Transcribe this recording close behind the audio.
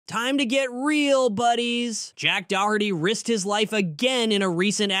Time to get real, buddies. Jack Doherty risked his life again in a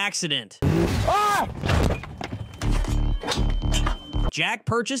recent accident. Jack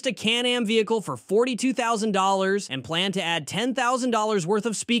purchased a Can-Am vehicle for $42,000 and planned to add $10,000 worth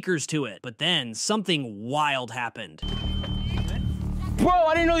of speakers to it. But then something wild happened. Bro,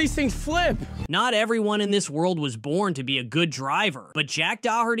 I didn't know these things flip. Not everyone in this world was born to be a good driver, but Jack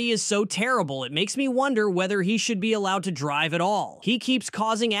Doherty is so terrible it makes me wonder whether he should be allowed to drive at all. He keeps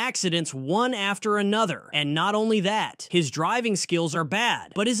causing accidents one after another, and not only that, his driving skills are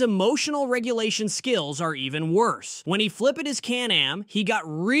bad, but his emotional regulation skills are even worse. When he flipped his Can-Am, he got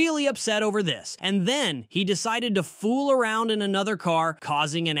really upset over this, and then he decided to fool around in another car,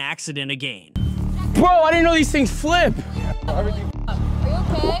 causing an accident again. Bro, I didn't know these things flip.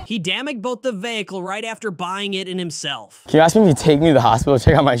 He damaged both the vehicle right after buying it and himself. Can you ask me if you take me to the hospital to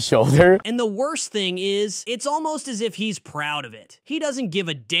check out my shoulder? And the worst thing is, it's almost as if he's proud of it. He doesn't give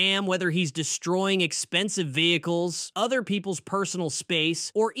a damn whether he's destroying expensive vehicles, other people's personal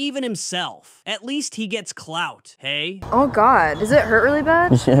space, or even himself. At least he gets clout, hey? Oh God, does it hurt really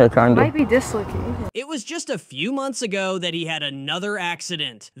bad? Yeah, kinda. Might be dislocated. It was just a few months ago that he had another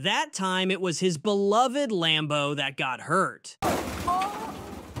accident. That time it was his beloved Lambo that got hurt.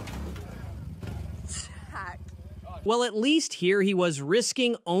 Well, at least here he was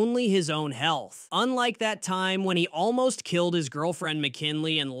risking only his own health. Unlike that time when he almost killed his girlfriend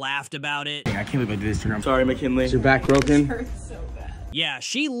McKinley and laughed about it. I can't believe I did this to her. I'm sorry, McKinley. Is your back broken? It hurts so bad. Yeah,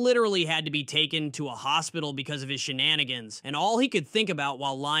 she literally had to be taken to a hospital because of his shenanigans, and all he could think about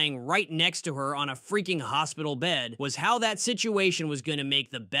while lying right next to her on a freaking hospital bed was how that situation was gonna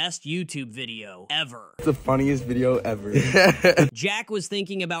make the best YouTube video ever. It's the funniest video ever. Jack was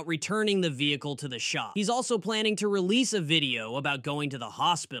thinking about returning the vehicle to the shop. He's also planning to release a video about going to the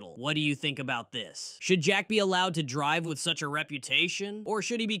hospital. What do you think about this? Should Jack be allowed to drive with such a reputation, or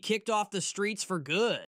should he be kicked off the streets for good?